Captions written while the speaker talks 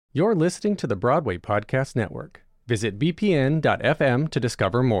You're listening to the Broadway Podcast Network. Visit bpn.fm to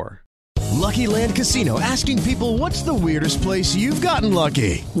discover more. Lucky Land Casino, asking people, what's the weirdest place you've gotten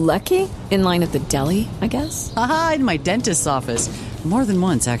lucky? Lucky? In line at the deli, I guess? Aha, in my dentist's office. More than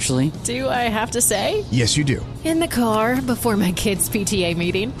once, actually. Do I have to say? Yes, you do. In the car before my kids' PTA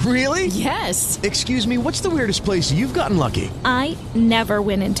meeting. Really? Yes. Excuse me, what's the weirdest place you've gotten lucky? I never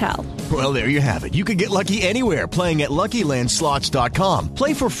win and tell. Well, there you have it. You can get lucky anywhere, playing at LuckyLandSlots.com.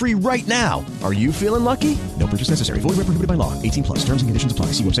 Play for free right now. Are you feeling lucky? No purchase necessary. Void where prohibited by law. 18 plus. Terms and conditions apply.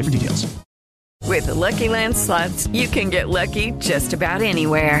 See website for details. With the Lucky Land Slots, you can get lucky just about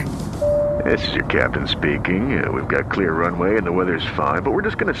anywhere. This is your captain speaking. We've got clear runway and the weather's fine, but we're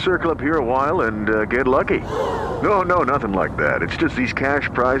just going to circle up here a while and get lucky. No, nothing like that. It's just these cash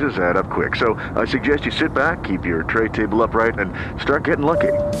prizes add up quick. So I suggest you sit back, keep your tray table upright, and start getting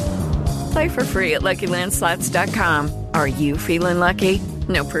lucky. Play for free at LuckyLandSlots.com. Are you feeling lucky?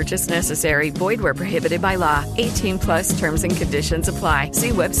 No purchase necessary. Void where prohibited by law. 18 plus terms and conditions apply. See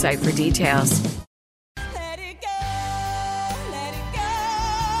website for details.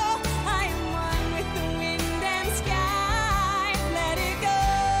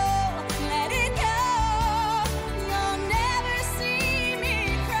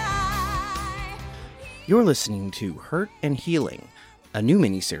 You're listening to Hurt and Healing, a new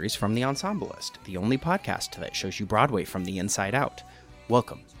miniseries from The Ensemblist, the only podcast that shows you Broadway from the inside out.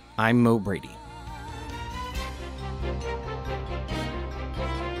 Welcome, I'm Mo Brady.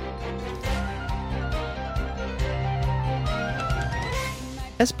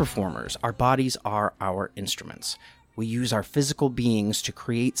 As performers, our bodies are our instruments. We use our physical beings to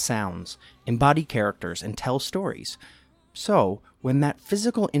create sounds, embody characters, and tell stories. So, when that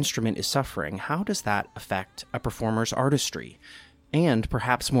physical instrument is suffering, how does that affect a performer's artistry? And,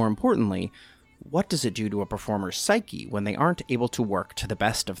 perhaps more importantly, what does it do to a performer's psyche when they aren't able to work to the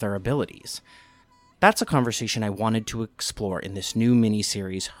best of their abilities? That's a conversation I wanted to explore in this new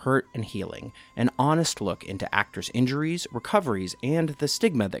mini-series, Hurt and Healing, an honest look into actors' injuries, recoveries, and the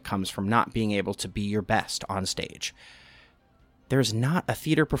stigma that comes from not being able to be your best on stage. There's not a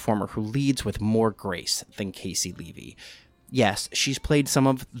theater performer who leads with more grace than Caissie Levy. Yes, she's played some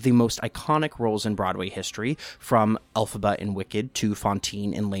of the most iconic roles in Broadway history, from Elphaba in Wicked to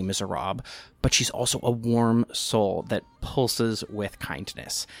Fantine in Les Miserables, but she's also a warm soul that pulses with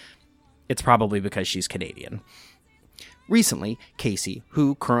kindness. It's probably because she's Canadian. Recently, Caissie,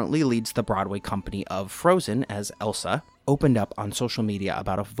 who currently leads the Broadway company of Frozen as Elsa, opened up on social media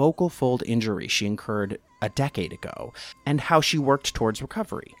about a vocal fold injury she incurred a decade ago, and how she worked towards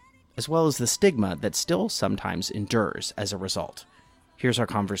recovery, as well as the stigma that still sometimes endures as a result. Here's our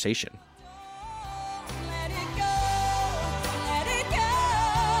conversation.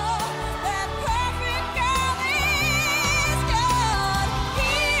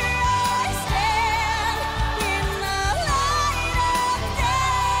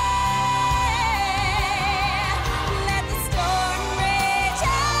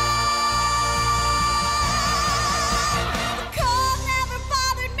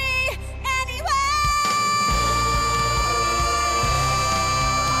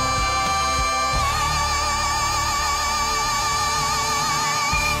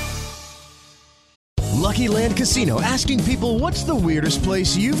 Lucky Land Casino, asking people, what's the weirdest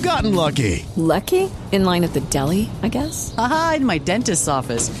place you've gotten lucky? Lucky? In line at the deli, I guess? Aha, in my dentist's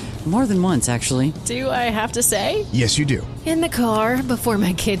office. More than once, actually. Do I have to say? Yes, you do. In the car before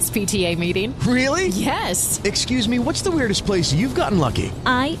my kids' PTA meeting. Really? Yes. Excuse me, what's the weirdest place you've gotten lucky?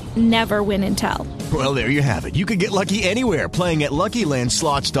 I never win and tell. Well, there you have it. You can get lucky anywhere, playing at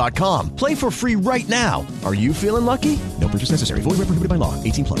LuckyLandSlots.com. Play for free right now. Are you feeling lucky? No purchase necessary. Void where prohibited by law.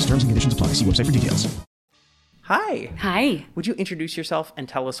 18 plus. Terms and conditions apply. See website for details. Hi. Hi. Would you introduce yourself and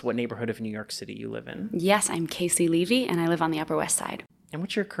tell us what neighborhood of New York City you live in? Yes, I'm Caissie Levy, and I live on the Upper West Side. And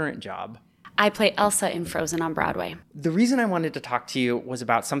what's your current job? I play Elsa in Frozen on Broadway. The reason I wanted to talk to you was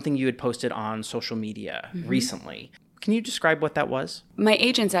about something you had posted on social media recently. Can you describe what that was? My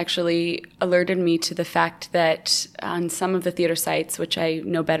agents actually alerted me to the fact that on some of the theater sites, which I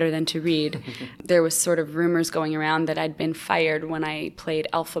know better than to read, there was sort of rumors going around that I'd been fired when I played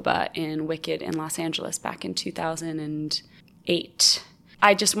Elphaba in Wicked in Los Angeles back in 2008.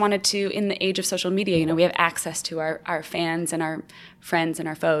 I just wanted to, in the age of social media, we have access to our fans and our friends and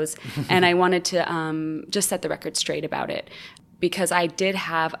our foes, and I wanted to just set the record straight about it. Because I did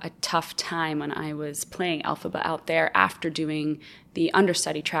have a tough time when I was playing Elphaba out there after doing the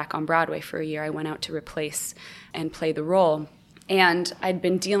understudy track on Broadway for a year. I went out to replace and play the role. And I'd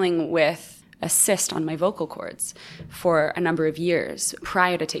been dealing with a cyst on my vocal cords for a number of years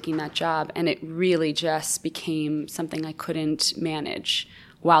prior to taking that job. And it really just became something I couldn't manage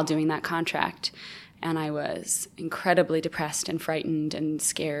while doing that contract. And I was incredibly depressed and frightened and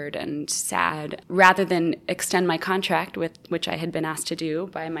scared and sad. Rather than extend my contract, which I had been asked to do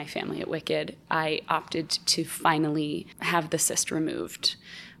by my family at Wicked, I opted to finally have the cyst removed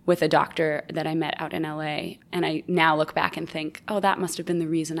with a doctor that I met out in LA. And I now look back and think, oh, that must have been the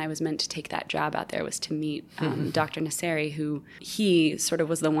reason I was meant to take that job out there, was to meet Dr. Nasseri, who he sort of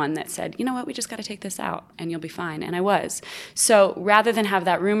was the one that said, you know what, we just got to take this out and you'll be fine. And I was. So rather than have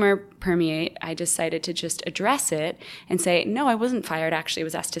that rumor permeate, I decided to just address it and say, no, I wasn't fired. Actually, I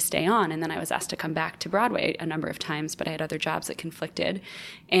was asked to stay on. And then I was asked to come back to Broadway a number of times, but I had other jobs that conflicted.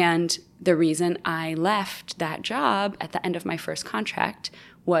 And the reason I left that job at the end of my first contract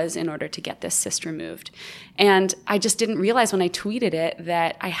was in order to get this cyst removed. And I just didn't realize when I tweeted it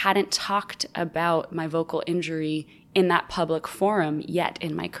that I hadn't talked about my vocal injury in that public forum yet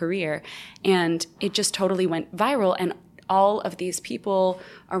in my career. And it just totally went viral. And all of these people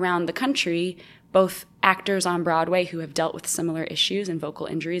around the country, both actors on Broadway who have dealt with similar issues and vocal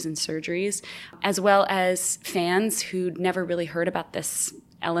injuries and surgeries, as well as fans who'd never really heard about this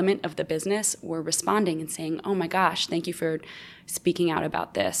element of the business, were responding and saying, oh my gosh, thank you for speaking out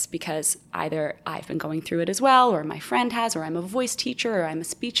about this, because either I've been going through it as well, or my friend has, or I'm a voice teacher, or I'm a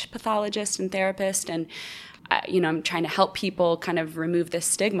speech pathologist and therapist, and I'm trying to help people kind of remove this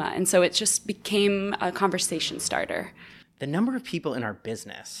stigma. And so it just became a conversation starter. The number of people in our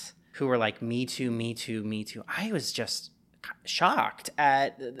business who were like, me too, me too, me too, I was just shocked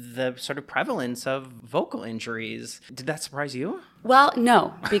at the sort of prevalence of vocal injuries. Did that surprise you? Well,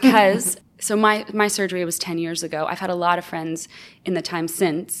 no, because so my surgery was 10 years ago. I've had a lot of friends in the time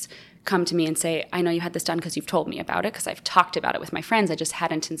since come to me and say, I know you had this done because you've told me about it, because I've talked about it with my friends. I just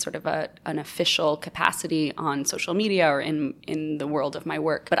hadn't in sort of an official capacity on social media or in the world of my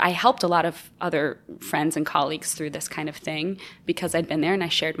work. But I helped a lot of other friends and colleagues through this kind of thing because I'd been there and I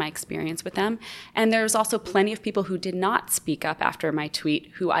shared my experience with them. And there's also plenty of people who did not speak up after my tweet,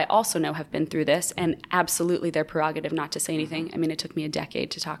 who I also know have been through this, and absolutely their prerogative not to say anything. I mean, it took me a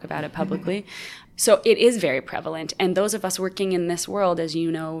decade to talk about it publicly. So it is very prevalent. And those of us working in this world, as you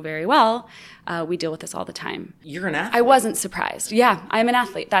know very well, we deal with this all the time. You're an athlete. I wasn't surprised. Yeah, I'm an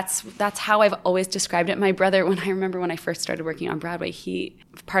athlete. That's how I've always described it. My brother, when I first started working on Broadway, he,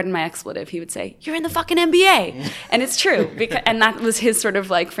 pardon my expletive, he would say, you're in the fucking NBA. And it's true. And that was his sort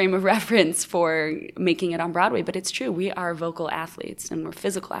of like frame of reference for making it on Broadway. But it's true. We are vocal athletes and we're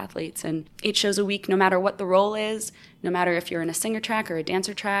physical athletes. And 8 shows a week, no matter what the role is, no matter if you're in a singer track or a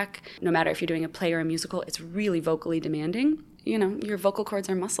dancer track, no matter if you're doing a play or a musical, it's really vocally demanding. Your vocal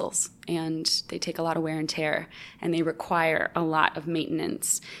cords are muscles, and they take a lot of wear and tear, and they require a lot of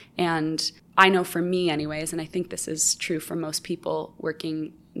maintenance. And I know for me anyways, and I think this is true for most people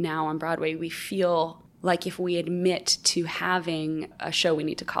working now on Broadway, we feel like if we admit to having a show we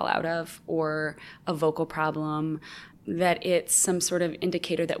need to call out of or a vocal problem, that it's some sort of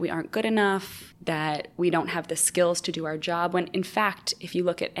indicator that we aren't good enough, that we don't have the skills to do our job, when in fact, if you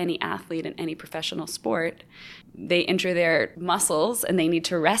look at any athlete in any professional sport, they injure their muscles and they need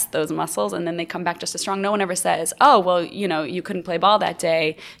to rest those muscles and then they come back just as strong. No one ever says, oh, well, you couldn't play ball that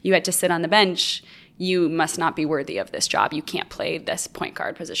day, you had to sit on the bench, you must not be worthy of this job. You can't play this point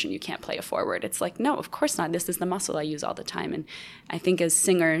guard position. You can't play a forward. It's like, no, of course not. This is the muscle I use all the time. And I think as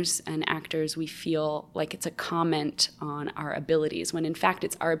singers and actors, we feel like it's a comment on our abilities, when in fact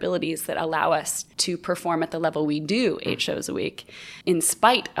it's our abilities that allow us to perform at the level we do 8 shows a week, in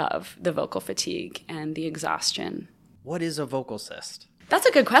spite of the vocal fatigue and the exhaustion. What is a vocal cyst? That's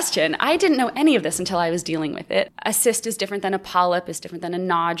a good question. I didn't know any of this until I was dealing with it. A cyst is different than a polyp, is different than a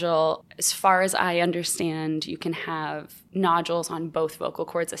nodule. As far as I understand, you can have nodules on both vocal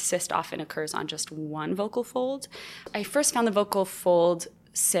cords. A cyst often occurs on just one vocal fold. I first found the vocal fold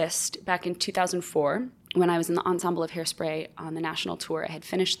cyst back in 2004 when I was in the ensemble of Hairspray on the national tour. I had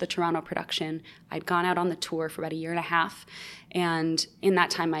finished the Toronto production. I'd gone out on the tour for about 1.5 years. And in that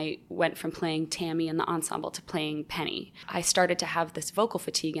time, I went from playing Tammy in the ensemble to playing Penny. I started to have this vocal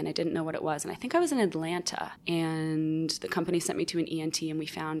fatigue, and I didn't know what it was. And I think I was in Atlanta, and the company sent me to an ENT, and we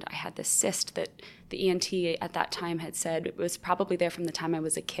found I had this cyst that the ENT at that time had said it was probably there from the time I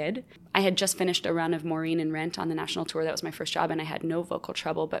was a kid. I had just finished a run of Maureen and Rent on the national tour. That was my first job, and I had no vocal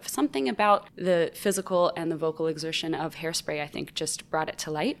trouble. But something about the physical and the vocal exertion of Hairspray, I think, just brought it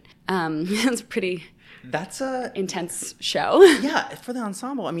to light. It's a pretty That's a intense show. Yeah, for the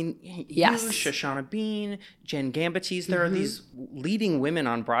ensemble. I mean, yes. you, Shoshana Bean, Jen Gambattese, there are these leading women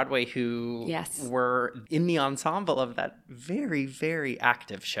on Broadway who were in the ensemble of that very, very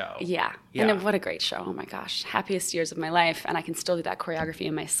active show. Yeah. And what a great show. Oh my gosh. Happiest years of my life. And I can still do that choreography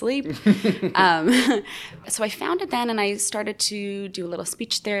in my sleep. So I found it then, and I started to do a little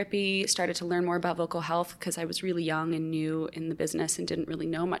speech therapy, started to learn more about vocal health because I was really young and new in the business and didn't really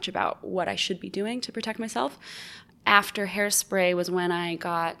know much about what I should be doing to protect myself. After Hairspray was when I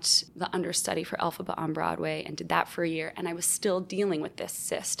got the understudy for Elphaba on Broadway and did that for a year. And I was still dealing with this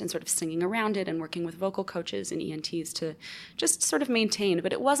cyst and sort of singing around it and working with vocal coaches and ENTs to just sort of maintain.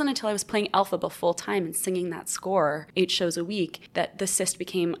 But it wasn't until I was playing Elphaba full time and singing that score 8 shows a week that the cyst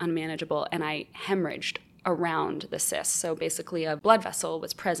became unmanageable and I hemorrhaged around the cyst. So basically a blood vessel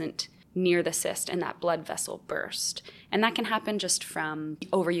was present near the cyst and that blood vessel burst. And that can happen just from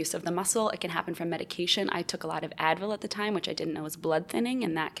overuse of the muscle. It can happen from medication. I took a lot of Advil at the time, which I didn't know was blood thinning,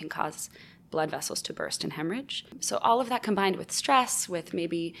 and that can cause blood vessels to burst and hemorrhage. So all of that combined with stress, with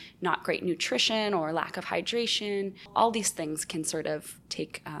maybe not great nutrition or lack of hydration, all these things can sort of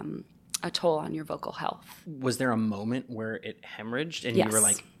take a toll on your vocal health. Was there a moment where it hemorrhaged and yes. you were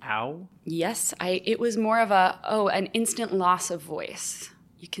like, ow? Yes. It was more of an instant loss of voice.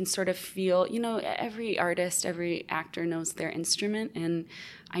 You can sort of feel, every artist, every actor knows their instrument. And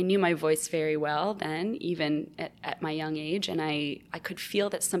I knew my voice very well then, even at my young age. And I could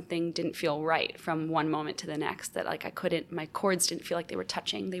feel that something didn't feel right from one moment to the next, that my chords didn't feel like they were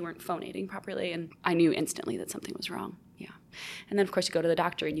touching. They weren't phonating properly. And I knew instantly that something was wrong. Yeah. And then, of course, you go to the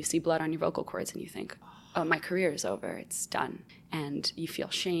doctor and you see blood on your vocal cords and you think, oh, my career is over. It's done. And you feel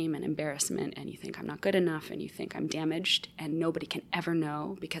shame and embarrassment and you think I'm not good enough and you think I'm damaged and nobody can ever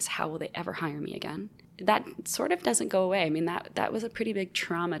know because how will they ever hire me again? That sort of doesn't go away. I mean, that was a pretty big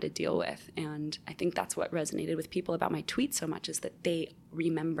trauma to deal with. And I think that's what resonated with people about my tweets so much, is that they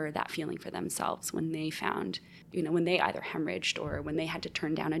remember that feeling for themselves when they found, when they either hemorrhaged or when they had to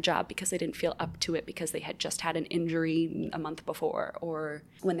turn down a job because they didn't feel up to it because they had just had an injury a month before, or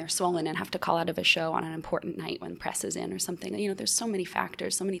when they're swollen and have to call out of a show on an important night when press is in or something. There's so many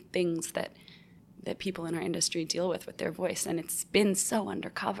factors, so many things that people in our industry deal with their voice, and it's been so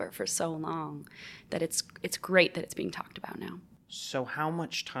undercover for so long that it's great that it's being talked about now. So how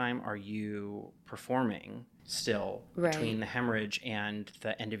much time are you performing still between the hemorrhage and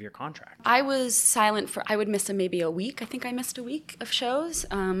the end of your contract? I was silent I would miss maybe a week. I think I missed a week of shows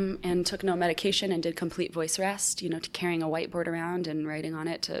and took no medication and did complete voice rest, to carrying a whiteboard around and writing on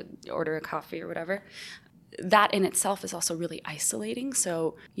it to order a coffee or whatever. That in itself is also really isolating.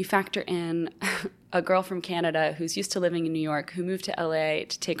 So you factor in a girl from Canada who's used to living in New York, who moved to LA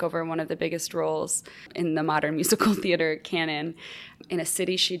to take over one of the biggest roles in the modern musical theater canon in a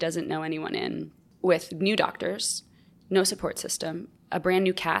city she doesn't know anyone in, with new doctors, no support system, a brand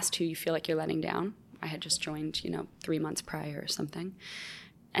new cast who you feel like you're letting down. I had just joined, 3 months prior or something.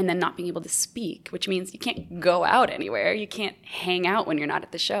 And then not being able to speak, which means you can't go out anywhere. You can't hang out when you're not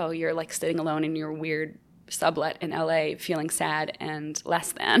at the show. You're like sitting alone in your weird sublet in LA feeling sad and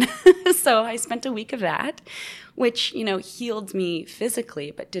less than. So I spent a week of that, which, healed me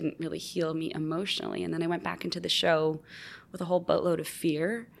physically, but didn't really heal me emotionally. And then I went back into the show with a whole boatload of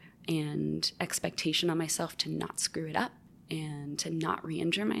fear and expectation on myself to not screw it up and to not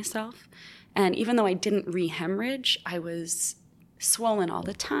re-injure myself. And even though I didn't re-hemorrhage, I was swollen all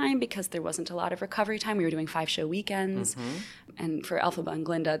the time because there wasn't a lot of recovery time. We were doing 5-show weekends. Mm-hmm. And for Elphaba and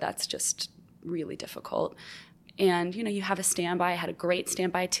Glinda, that's just really difficult. And, you have a standby. I had a great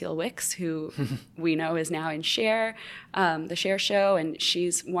standby, Teal Wicks, who we know is now in Cher, the Cher show, and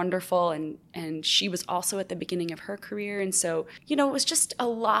she's wonderful. And she was also at the beginning of her career. And so, it was just a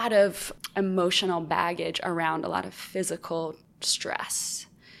lot of emotional baggage around a lot of physical stress.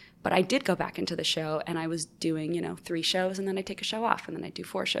 But I did go back into the show, and I was doing, 3 shows, and then I'd take a show off, and then I'd do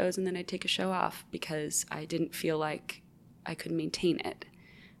 4 shows, and then I'd take a show off because I didn't feel like I could maintain it.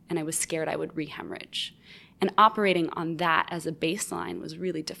 And I was scared I would re-hemorrhage. And operating on that as a baseline was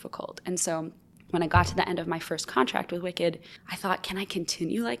really difficult. And so when I got to the end of my first contract with Wicked, I thought, can I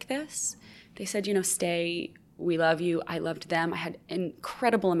continue like this? They said, stay, we love you. I loved them. I had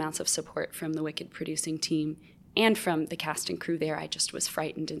incredible amounts of support from the Wicked producing team and from the cast and crew there. I just was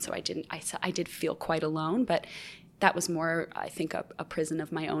frightened, and so I did feel quite alone, but that was more, I think, a prison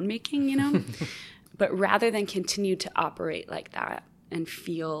of my own making, But rather than continue to operate like that and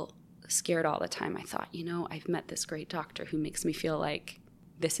feel scared all the time, I thought, I've met this great doctor who makes me feel like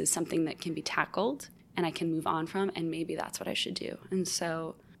this is something that can be tackled and I can move on from, and maybe that's what I should do. And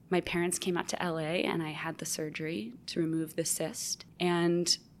so my parents came out to LA and I had the surgery to remove the cyst.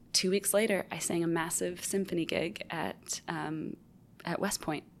 And 2 weeks later, I sang a massive symphony gig at West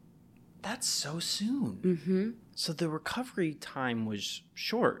Point. That's so soon. Mm-hmm. So the recovery time was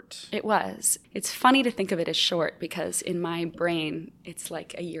short. It was. It's funny to think of it as short because in my brain, it's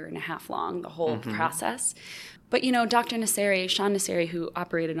like a year and a half long, the whole process. But, Dr. Nasseri, Sean Nasseri, who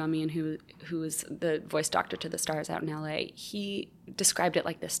operated on me and who is the voice doctor to the stars out in LA, he described it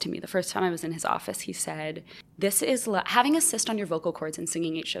like this to me. The first time I was in his office, he said, this is having a cyst on your vocal cords and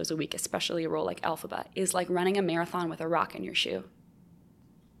singing 8 shows a week, especially a role like Elphaba, is like running a marathon with a rock in your shoe.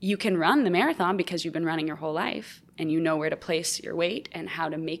 You can run the marathon because you've been running your whole life and you know where to place your weight and how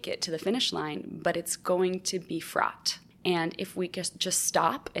to make it to the finish line, but it's going to be fraught. And if we just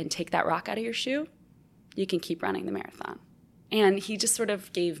stop and take that rock out of your shoe, you can keep running the marathon. And he just sort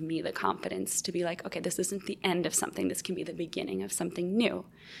of gave me the confidence to be like, okay, this isn't the end of something. This can be the beginning of something new.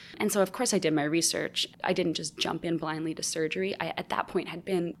 And so, of course, I did my research. I didn't just jump in blindly to surgery. I, at that point, had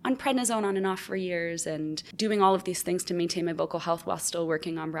been on prednisone on and off for years and doing all of these things to maintain my vocal health while still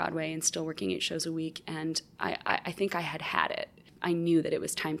working on Broadway and still working 8 shows a week. And I think I had it. I knew that it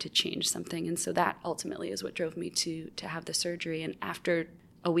was time to change something. And so that ultimately is what drove me to have the surgery. And after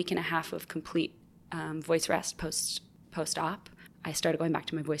a week and a half of complete voice rest post-op, I started going back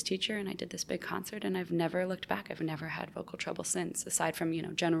to my voice teacher and I did this big concert and I've never looked back. I've never had vocal trouble since, aside from,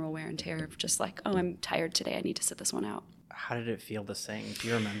 general wear and tear of just like, oh, I'm tired today. I need to sit this one out. How did it feel to sing? Do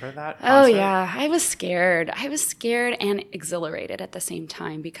you remember that concert? Oh, yeah. I was scared. I was scared and exhilarated at the same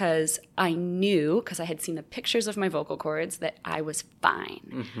time because I knew, because I had seen the pictures of my vocal cords, that I was fine.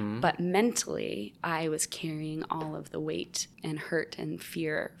 Mm-hmm. But mentally, I was carrying all of the weight and hurt and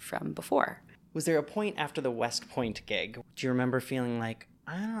fear from before. Was there a point after the West Point gig? Do you remember feeling like,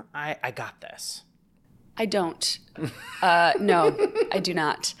 I got this? I don't. No, I do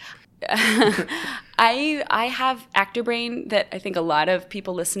not. I have actor brain that I think a lot of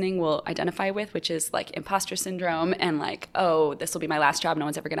people listening will identify with, which is like imposter syndrome and like, oh, this will be my last job. No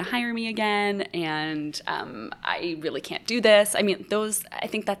one's ever going to hire me again. And I really can't do this. I mean, I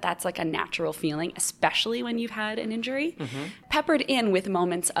think that's like a natural feeling, especially when you've had an injury. Mm-hmm. Peppered in with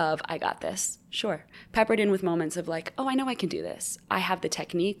moments of, I got this. Sure. Peppered in with moments of like, oh, I know I can do this. I have the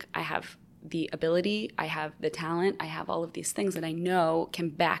technique. I have the ability, I have the talent, I have all of these things that I know can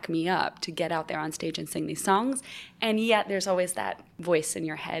back me up to get out there on stage and sing these songs. And yet there's always that voice in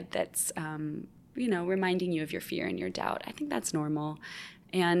your head that's, reminding you of your fear and your doubt. I think that's normal.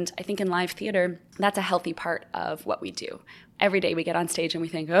 And I think in live theater, that's a healthy part of what we do. Every day we get on stage and we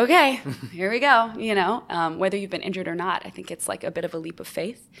think, okay, here we go, whether you've been injured or not. I think it's like a bit of a leap of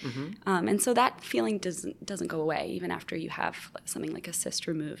faith. Mm-hmm. And so that feeling doesn't go away even after you have something like a cyst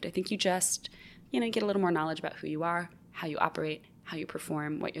removed. I think you just, get a little more knowledge about who you are, how you operate, how you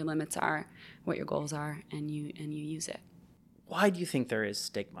perform, what your limits are, what your goals are, and you use it. Why do you think there is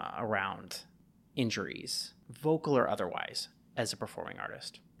stigma around injuries, vocal or otherwise, as a performing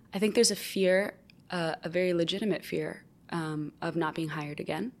artist? I think there's a fear, a very legitimate fear, of not being hired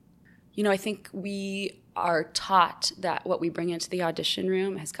again. I think we are taught that what we bring into the audition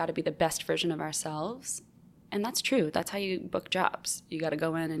room has got to be the best version of ourselves. And that's true. That's how you book jobs. You got to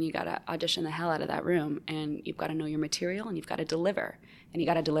go in and you got to audition the hell out of that room. And you've got to know your material and you've got to deliver. And you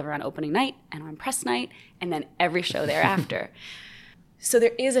got to deliver on opening night and on press night and then every show thereafter. So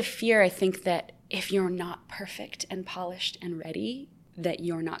there is a fear, I think, that if you're not perfect and polished and ready, that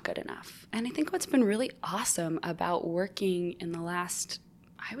you're not good enough. And I think what's been really awesome about working in the last,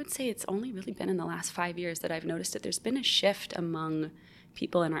 I would say it's only really been in the last 5 years that I've noticed that there's been a shift among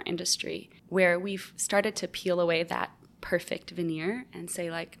people in our industry where we've started to peel away that perfect veneer and say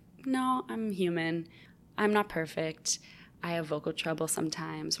like, no, I'm human. I'm not perfect. I have vocal trouble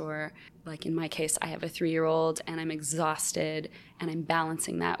sometimes, or like in my case, I have a 3-year-old and I'm exhausted and I'm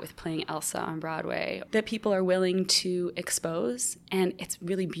balancing that with playing Elsa on Broadway, that people are willing to expose. And it's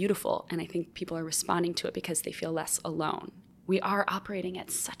really beautiful. And I think people are responding to it because they feel less alone. We are operating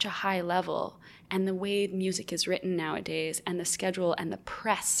at such a high level, and the way music is written nowadays and the schedule and the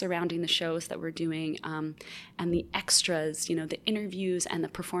press surrounding the shows that we're doing and the extras, the interviews and the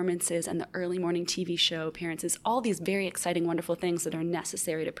performances and the early morning TV show appearances, all these very exciting, wonderful things that are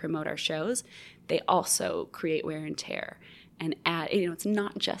necessary to promote our shows, they also create wear and tear and add, it's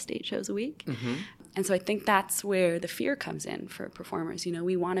not just 8 shows a week. Mm-hmm. And so I think that's where the fear comes in for performers.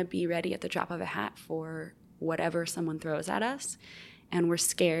 We want to be ready at the drop of a hat for whatever someone throws at us, and we're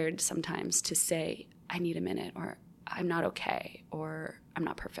scared sometimes to say, I need a minute, or I'm not okay, or I'm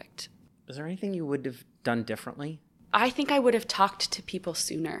not perfect. Is there anything you would have done differently? I think I would have talked to people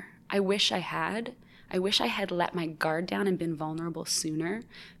sooner. I wish I had. I wish I had let my guard down and been vulnerable sooner,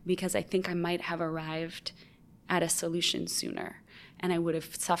 because I think I might have arrived at a solution sooner. and I would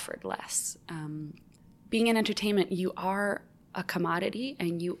have suffered less. Being in entertainment, you are a commodity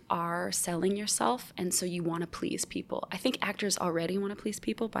and you are selling yourself, and so you want to please people. I think actors already want to please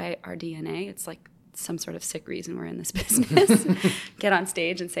people by our DNA. It's like some sort of sick reason we're in this business. Get on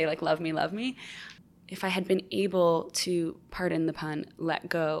stage and say, like, love me, love me. If I had been able to, pardon the pun, let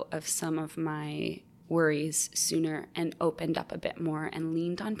go of some of my worries sooner and opened up a bit more and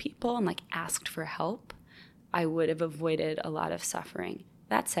leaned on people and like asked for help, I would have avoided a lot of suffering.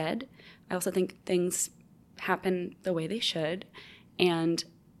 That said, I also think things happen the way they should, and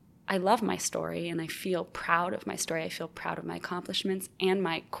I love my story and I feel proud of my story. I feel proud of my accomplishments and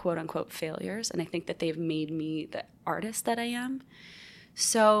my quote-unquote failures, and I think that they've made me the artist that I am.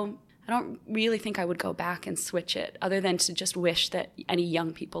 So I don't really think I would go back and switch it, other than to just wish that any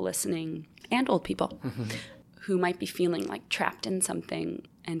young people listening, and old people, who might be feeling like trapped in something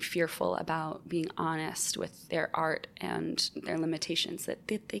and fearful about being honest with their art and their limitations, that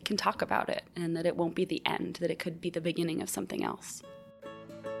they can talk about it and that it won't be the end, that it could be the beginning of something else.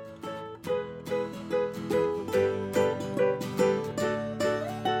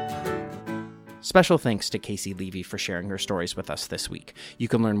 Special thanks to Caissie Levy for sharing her stories with us this week. You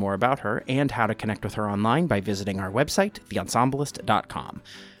can learn more about her and how to connect with her online by visiting our website, theensemblist.com.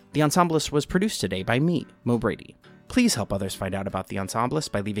 The Ensemblist was produced today by me, Mo Brady. Please help others find out about The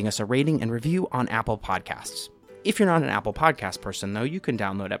Ensemblist by leaving us a rating and review on Apple Podcasts. If you're not an Apple Podcast person, though, you can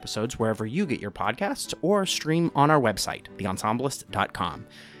download episodes wherever you get your podcasts or stream on our website, theensemblist.com.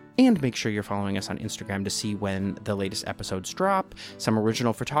 And make sure you're following us on Instagram to see when the latest episodes drop, some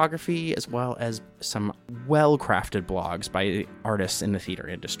original photography, as well as some well-crafted blogs by artists in the theater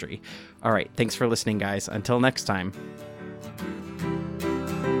industry. All right, thanks for listening, guys. Until next time.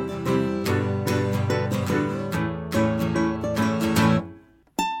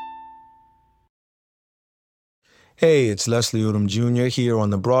 Hey, it's Leslie Odom Jr. here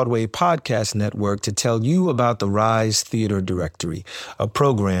on the Broadway Podcast Network to tell you about the Rise Theater Directory, a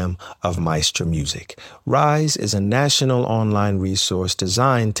program of Maestro Music. Rise is a national online resource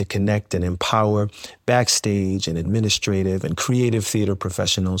designed to connect and empower backstage and administrative and creative theater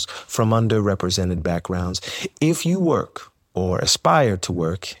professionals from underrepresented backgrounds. If you work or aspire to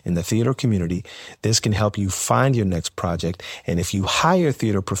work in the theater community, this can help you find your next project. And if you hire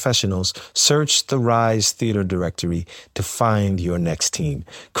theater professionals, search the Rise Theater Directory to find your next team.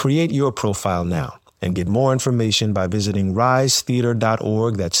 Create your profile now and get more information by visiting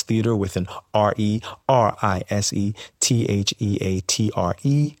risetheater.org. That's theater with an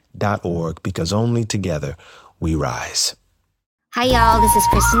risetheatre.org, because only together we rise. Hi, y'all. This is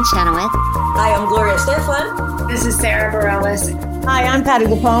Kristen Chenoweth. Hi, I'm Gloria Estefan. This is Sarah Bareilles. Hi, I'm Patti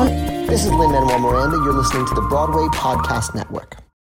LuPone. This is Lin-Manuel Miranda. You're listening to the Broadway Podcast Network.